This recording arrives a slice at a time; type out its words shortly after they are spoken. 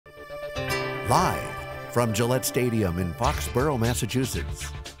Live from Gillette Stadium in Foxborough,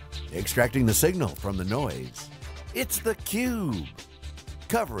 Massachusetts. Extracting the signal from the noise, it's theCUBE.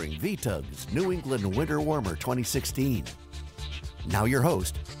 Covering VTUG's New England Winter Warmer 2016. Now your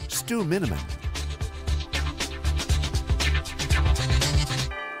host, Stu Miniman.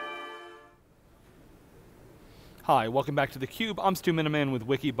 Hi, welcome back to theCUBE. I'm Stu Miniman with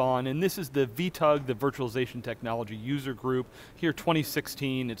Wikibon, and this is the VTUG, the Virtualization Technology User Group, here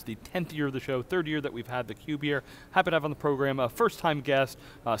 2016. It's the 10th year of the show, third year that we've had theCUBE here. Happy to have on the program a first-time guest,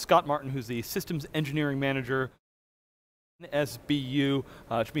 Scott Martin, who's the Systems Engineering Manager, SBU,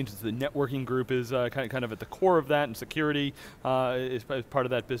 which means the networking group is kind of at the core of that, and security is part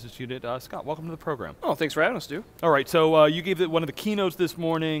of that business unit. Scott, welcome to the program. Oh, thanks for having us, Stu. All right, so you gave one of the keynotes this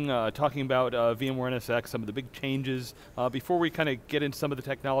morning, talking about VMware NSX, some of the big changes. Before we kind of get into some of the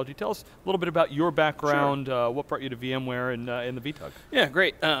technology, tell us a little bit about your background, sure. What brought you to VMware and the VTUG. Yeah,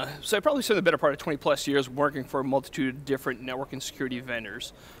 great. So I probably spent the better part of 20 plus years working for a multitude of different network and security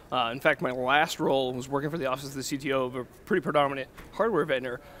vendors. In fact, my last role was working for the office of the CTO of a pretty predominant hardware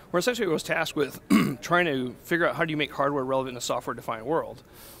vendor, where essentially I was tasked with trying to figure out how do you make hardware relevant in a software-defined world.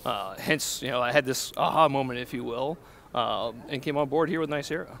 Hence, I had this aha moment, if you will, and came on board here with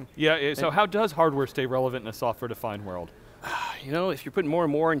Nicira. Yeah, so how does hardware stay relevant in a software-defined world? If you're putting more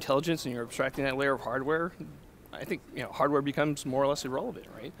and more intelligence and you're abstracting that layer of hardware, I think hardware becomes more or less irrelevant,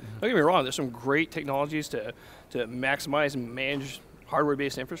 right? Mm-hmm. Don't get me wrong, there's some great technologies to maximize and manage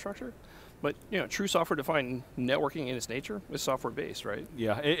hardware-based infrastructure, but true software-defined networking in its nature is software-based, right?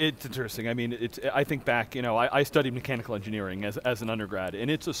 Yeah, it's interesting. I mean, I think back, I studied mechanical engineering as an undergrad,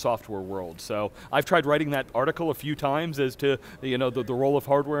 and it's a software world. So I've tried writing that article a few times as to the role of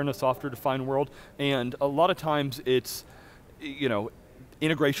hardware in a software-defined world, and a lot of times it's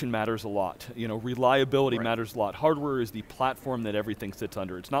integration matters a lot. Reliability right. matters a lot. Hardware is the platform that everything sits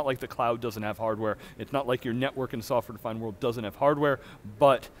under. It's not like the cloud doesn't have hardware. It's not like your network in a software-defined world doesn't have hardware,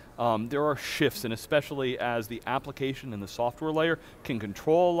 but there are shifts, and especially as the application and the software layer can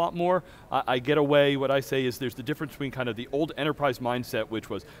control a lot more, I get away, what I say is there's the difference between kind of the old enterprise mindset, which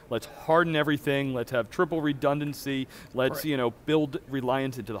was let's harden everything, let's have triple redundancy, let's right. Build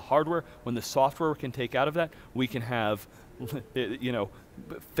reliance into the hardware. When the software can take out of that, we can have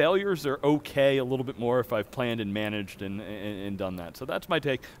failures are okay a little bit more if I've planned and managed and done that. So that's my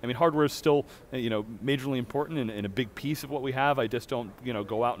take. I mean, hardware is still majorly important and a big piece of what we have. I just don't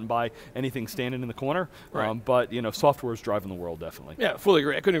go out and buy anything standing in the corner. Right. But software is driving the world, definitely. Yeah, fully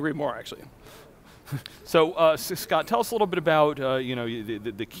agree. I couldn't agree more, actually. So Scott, tell us a little bit about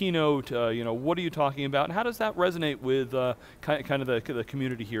the keynote. What are you talking about, and how does that resonate with kind of the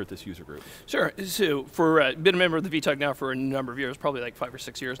community here at this user group? Sure. So for been a member of the VTUG now for a number of years, probably like 5 or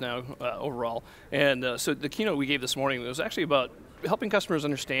 6 years now overall. And so the keynote we gave this morning was actually about helping customers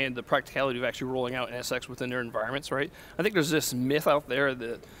understand the practicality of actually rolling out NSX within their environments, right? I think there's this myth out there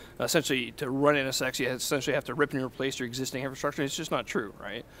that essentially to run NSX, you essentially have to rip and replace your existing infrastructure. It's just not true,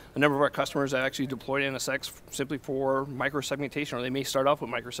 right? A number of our customers have actually deployed NSX simply for microsegmentation, or they may start off with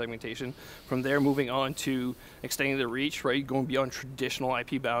microsegmentation. From there, moving on to extending their reach, right? Going beyond traditional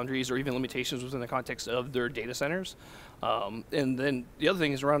IP boundaries or even limitations within the context of their data centers. And then the other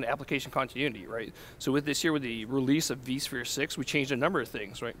thing is around application continuity, right? So with this year, with the release of vSphere 6, we changed a number of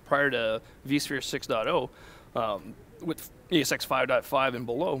things, right? Prior to vSphere 6.0, with ESX 5.5 and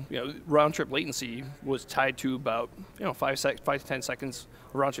below, round trip latency was tied to about 5 to 10 seconds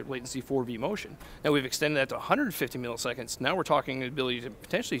round trip latency for vMotion. Now we've extended that to 150 milliseconds. Now we're talking the ability to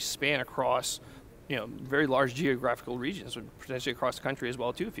potentially span across very large geographical regions, potentially across the country as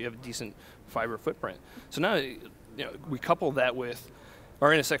well too, if you have a decent fiber footprint. So now we couple that with our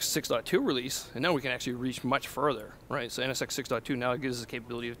NSX 6.2 release, and now we can actually reach much further, right? So NSX 6.2 now gives us the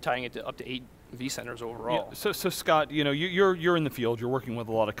capability of tying it to up to 8 vCenters overall. Yeah, so Scott, you're in the field, you're working with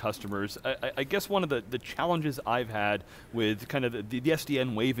a lot of customers. I guess one of the challenges I've had with kind of the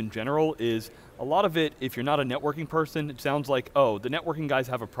SDN wave in general is a lot of it, if you're not a networking person, it sounds like, oh, the networking guys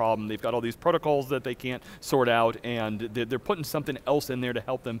have a problem, they've got all these protocols that they can't sort out, and they're putting something else in there to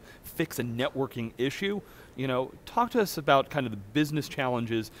help them fix a networking issue. Talk to us about kind of the business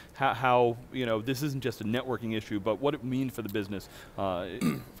challenges, how this isn't just a networking issue, but what it means for the business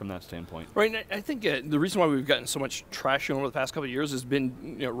from that standpoint. Right, and I think the reason why we've gotten so much traction over the past couple of years has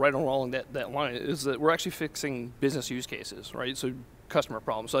been right along that line, is that we're actually fixing business use cases, right? So customer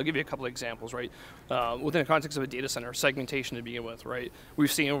problems. So I'll give you a couple of examples, right? Within the context of a data center, segmentation to begin with, right?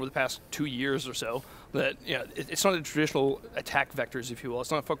 We've seen over the past 2 years or so that it's not the traditional attack vectors, if you will.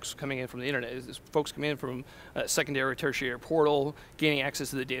 It's not folks coming in from the internet. It's folks coming in from a secondary or tertiary portal, gaining access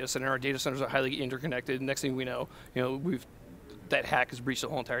to the data center. Our data centers are highly interconnected. Next thing we know, we've that hack has breached the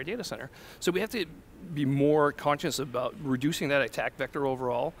whole entire data center. So we have to be more conscious about reducing that attack vector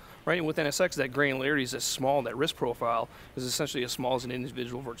overall, right? And with NSX, that granularity is as small, that risk profile is essentially as small as an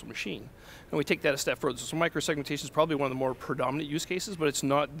individual virtual machine. And we take that a step further. So microsegmentation is probably one of the more predominant use cases, but it's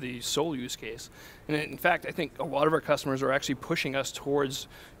not the sole use case. And in fact, I think a lot of our customers are actually pushing us towards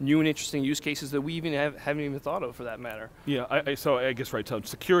new and interesting use cases that we even haven't even thought of, for that matter. Yeah, so I guess, right, so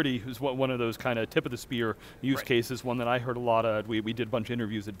security is one of those kind of tip of the spear use cases, one that I heard a lot of. We did a bunch of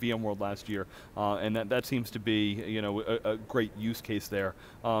interviews at VMworld last year, and that seems to be a great use case there.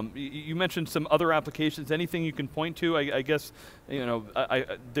 You mentioned some other applications. Anything you can point to? I guess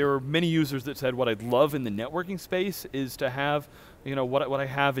there are many users that said what I'd love in the networking space is to have what I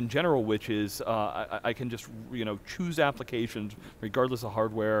have in general, which is I can just choose applications regardless of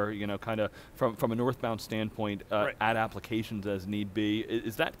hardware, kind of from a northbound standpoint, add applications as need be.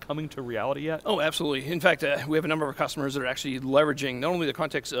 Is that coming to reality yet? Oh, absolutely. In fact, we have a number of customers that are actually leveraging not only the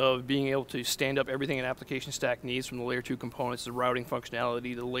context of being able to stand up everything an application stack needs, from the layer 2 components, the routing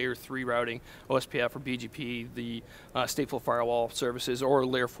functionality, the layer 3 routing, OSPF or BGP, the stateful firewall services, or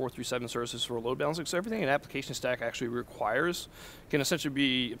layer 4 through 7 services for load balancing. So everything an application stack actually requires can essentially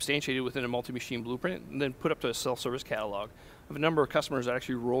be instantiated within a multi-machine blueprint and then put up to a self-service catalog. I have a number of customers that are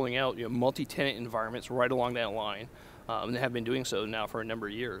actually rolling out multi-tenant environments right along that line, and they have been doing so now for a number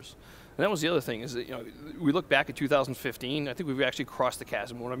of years. And that was the other thing, is that we look back at 2015, I think we've actually crossed the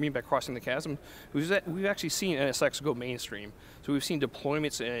chasm. What I mean by crossing the chasm, we've actually seen NSX go mainstream. So we've seen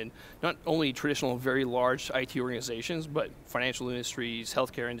deployments in not only traditional very large IT organizations, but financial industries,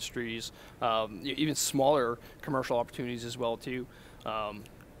 healthcare industries, even smaller commercial opportunities as well too.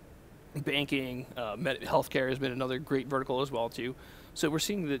 Banking, healthcare has been another great vertical as well too. So we're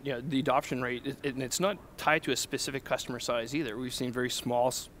seeing that the adoption rate, and it's not tied to a specific customer size either. We've seen very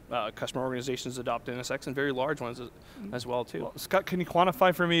small customer organizations adopt NSX, and very large ones as well too. Well, Scott, can you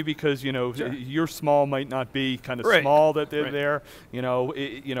quantify for me, because Sure. your small might not be kind of small that they're there.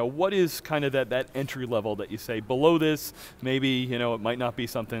 What is kind of that entry level that you say below this? Maybe it might not be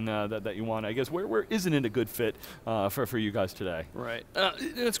something that you want. I guess where isn't it a good fit for you guys today? Right,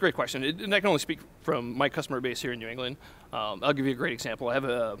 that's a great question, and I can only speak from my customer base here in New England. I'll give you a great example. I have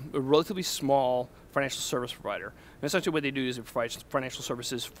a relatively small financial service provider. And essentially what they do is they provide financial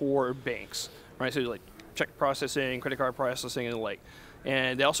services for banks, right? So like check processing, credit card processing, and the like.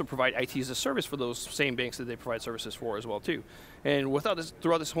 And they also provide IT as a service for those same banks that they provide services for as well too. And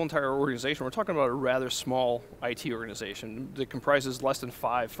throughout this whole entire organization, we're talking about a rather small IT organization that comprises less than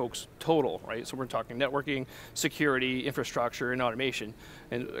 5 folks total, right? So we're talking networking, security, infrastructure, and automation,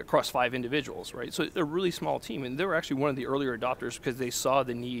 and across 5 individuals, right? So a really small team, and they were actually one of the earlier adopters because they saw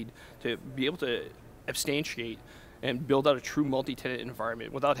the need to be able to substantiate and build out a true multi-tenant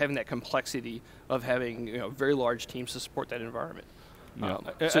environment without having that complexity of having very large teams to support that environment.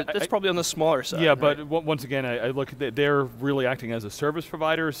 So that's probably on the smaller side. Yeah, but once again, I look at they're really acting as a service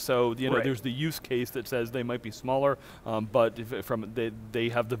provider. So there's the use case that says they might be smaller, but they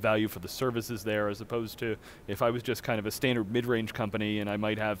have the value for the services there, as opposed to if I was just kind of a standard mid-range company and I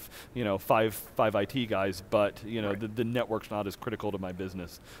might have five IT guys, but the network's not as critical to my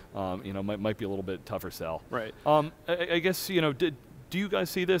business. Might be a little bit tougher sell. Right. I guess do you guys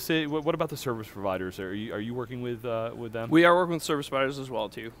see this? What about the service providers? Are you working with them? We are working with service providers as well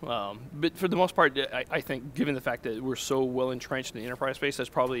too. But for the most part, I think given the fact that we're so well entrenched in the enterprise space, that's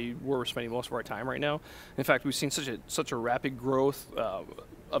probably where we're spending most of our time right now. In fact, we've seen such a rapid growth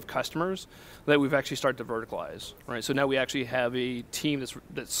of customers that we've actually started to verticalize. Right. So now we actually have a team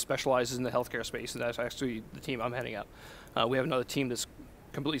that specializes in the healthcare space, and that's actually the team I'm heading up. We have another team that's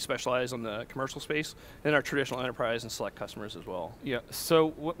completely specialized on the commercial space, and our traditional enterprise and select customers as well. Yeah.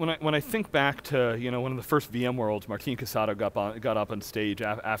 So when I think back to one of the first VMworlds, Martin Casado got up on stage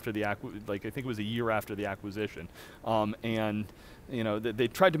after the I think it was a year after the acquisition, and they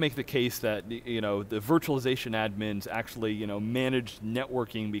tried to make the case that the virtualization admins actually manage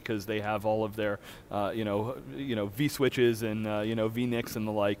networking because they have all of their V switches and VNICs and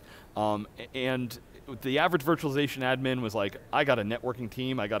the like, and the average virtualization admin was like, I got a networking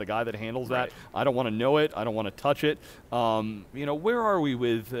team, I got a guy that handles that, I don't want to know it, I don't want to touch it. Where are we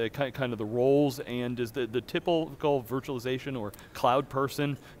with kind of the roles, and is the typical virtualization or cloud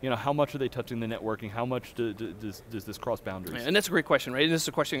person, how much are they touching the networking, how much does this cross boundaries? And that's a great question, right? And this is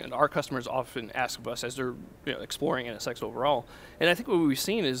a question that our customers often ask of us as they're exploring NSX overall. And I think what we've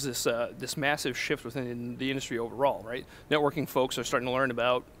seen is this massive shift within the industry overall, right? Networking folks are starting to learn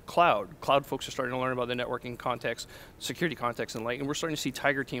about cloud folks are starting to learn about the networking context, security context, and we're starting to see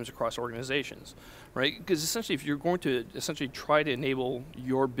tiger teams across organizations, right? Because essentially, if you're going to essentially try to enable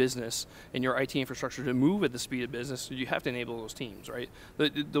your business and your IT infrastructure to move at the speed of business, you have to enable those teams, right?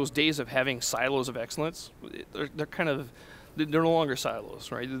 Those days of having silos of excellence, they're no longer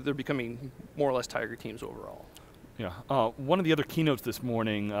silos, right? They're becoming more or less tiger teams overall. Yeah, one of the other keynotes this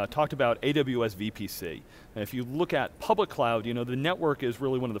morning talked about AWS VPC. And if you look at public cloud, the network is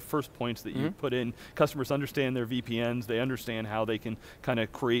really one of the first points that you put in. Customers understand their VPNs, they understand how they can kind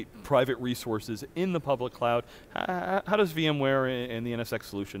of create private resources in the public cloud. How does VMware and the NSX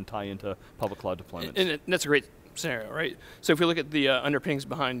solution tie into public cloud deployments? And that's a great scenario, right? So if we look at the underpinnings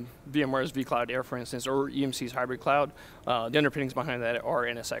behind VMware's vCloud Air, for instance, or EMC's hybrid cloud, the underpinnings behind that are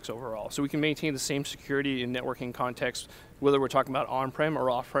NSX overall. So we can maintain the same security and networking context, whether we're talking about on-prem or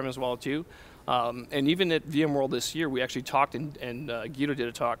off-prem as well too. And even at VMworld this year, we actually talked, and Guido did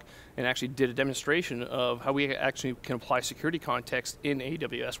a talk, and actually did a demonstration of how we actually can apply security context in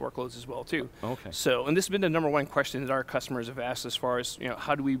AWS workloads as well too. Okay. So, and this has been the #1 question that our customers have asked as far as,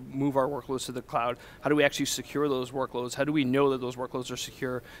 how do we move our workloads to the cloud? How do we actually secure those workloads? How do we know that those workloads are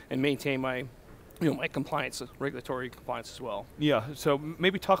secure and maintain my my compliance, regulatory compliance as well? Yeah, so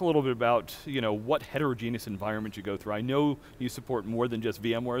maybe talk a little bit about, what heterogeneous environment you go through. I know you support more than just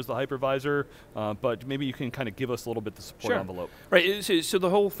VMware as the hypervisor, but maybe you can kind of give us a little bit the support envelope. Right, so the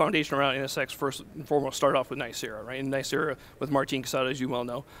whole foundation around NSX first and foremost started off with Nicira, right? And Nicira, with Martin Casado, as you well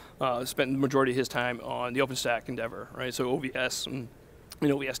know, spent the majority of his time on the OpenStack endeavor, right? So OVS and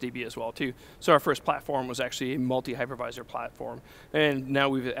OVSDB as well too. So our first platform was actually a multi-hypervisor platform, and now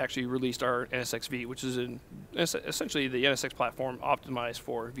we've actually released our NSX-V, which is essentially the NSX platform optimized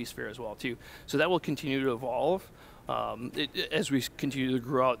for vSphere as well too. So that will continue to evolve as we continue to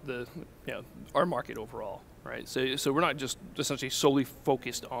grow out our market overall, right? So we're not just essentially solely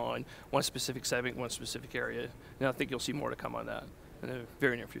focused on one specific segment, one specific area, and I think you'll see more to come on that in the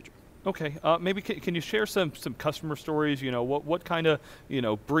very near future. Okay, maybe can you share some customer stories? What kind of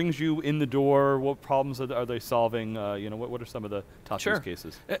brings you in the door? What problems are they solving? What are some of the top use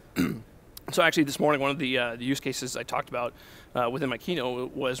cases? So actually, this morning, one of the use cases I talked about within my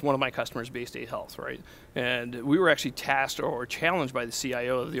keynote was one of my customers, Bay State Health, right? And we were actually tasked or challenged by the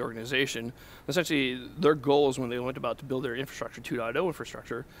CIO of the organization. Essentially, their goals when they went about to build their infrastructure 2.0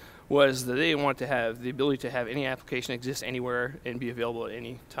 infrastructure was that they want to have the ability to have any application exist anywhere and be available at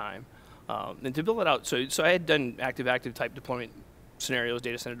any time. And to build it out, so I had done active type deployment scenarios,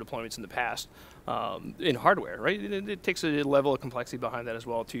 data center deployments in the past in hardware, right? It takes a level of complexity behind that as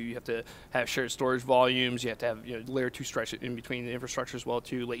well too. You have to have shared storage volumes. You have to have layer 2 stretch in between the infrastructure as well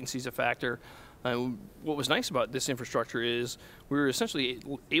too. Latency is a factor. What was nice about this infrastructure is we were essentially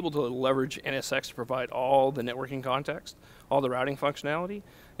able to leverage NSX to provide all the networking context, all the routing functionality,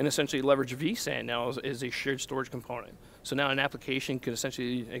 and essentially leverage vSAN now as a shared storage component. So now an application can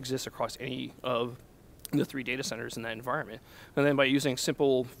essentially exist across any of the 3 data centers in that environment. And then by using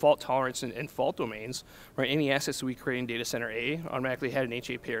simple fault tolerance and fault domains, right, any assets that we create in data center A automatically had an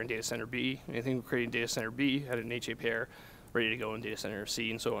HA pair in data center B. Anything we created in data center B had an HA pair ready to go in data center C,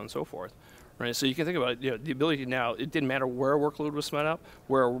 and so on and so forth. Right, so you can think about the ability now, it didn't matter where a workload was spun up,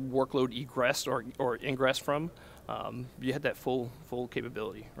 where a workload egressed or ingressed from, you had that full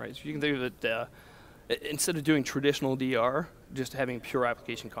capability, right? So you can think of it, instead of doing traditional DR, just having pure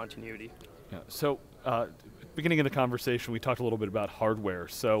application continuity. Yeah, so beginning of the conversation, we talked a little bit about hardware.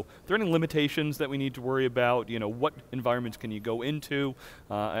 So are there any limitations that we need to worry about? What environments can you go into?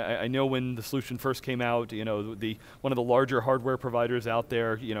 I know when the solution first came out, one of the larger hardware providers out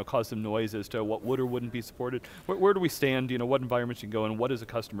there, caused some noise as to what would or wouldn't be supported. Where do we stand? What environments you can go in? What does a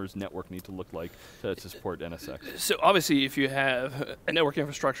customer's network need to look like to support NSX? So obviously, if you have a network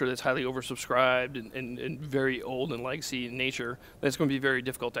infrastructure that's highly oversubscribed and very old and legacy in nature, then it's going to be very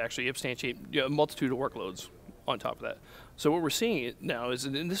difficult to actually substantiate a multitude of workloads on top of that. So what we're seeing now is,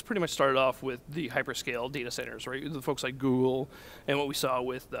 and this pretty much started off with the hyperscale data centers, right? The folks like Google, and what we saw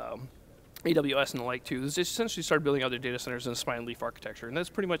with AWS and the like too, is they essentially started building out their data centers in a spine leaf architecture, and that's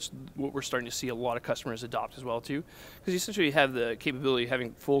pretty much what we're starting to see a lot of customers adopt as well too, because you essentially have the capability of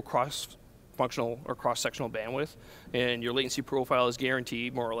having full cross-functional or cross-sectional bandwidth, and your latency profile is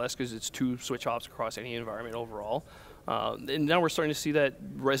guaranteed more or less because it's 2 switch hops across any environment overall. And now we're starting to see that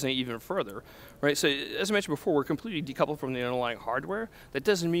resonate even further, right? So as I mentioned before, we're completely decoupled from the underlying hardware. That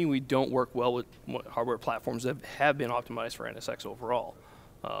doesn't mean we don't work well with hardware platforms that have been optimized for NSX overall.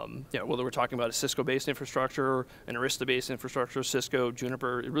 Whether we're talking about a Cisco-based infrastructure, an Arista-based infrastructure, Cisco,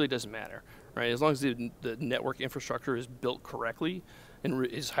 Juniper, it really doesn't matter, right? As long as the network infrastructure is built correctly and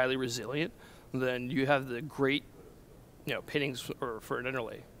is highly resilient, then you have the great pinnings for an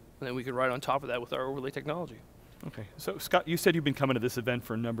interlay. And then we could ride on top of that with our overlay technology. Okay, so Scott, you said you've been coming to this event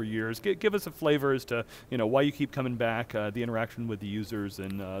for a number of years. Give us a flavor as to why you keep coming back, the interaction with the users,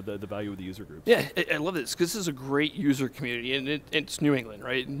 and the value of the user groups. Yeah, I love this because this is a great user community, and it's New England,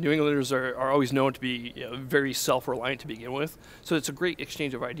 right? New Englanders are always known to be very self-reliant to begin with, so it's a great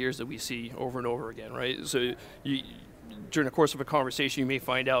exchange of ideas that we see over and over again, right? So during the course of a conversation, you may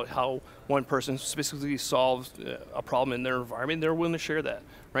find out how one person specifically solves a problem in their environment, and they're willing to share that,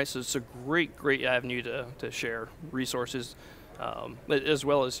 right? So it's a great avenue to share resources, as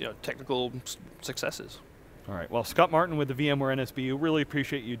well as technical successes. All right, well, Scott Martin with the VMware NSBU, really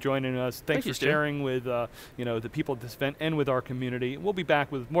appreciate you joining us. Thanks for sharing with the people at this event and with our community. We'll be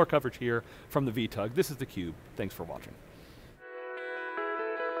back with more coverage here from the VTUG. This is theCUBE. Thanks for watching.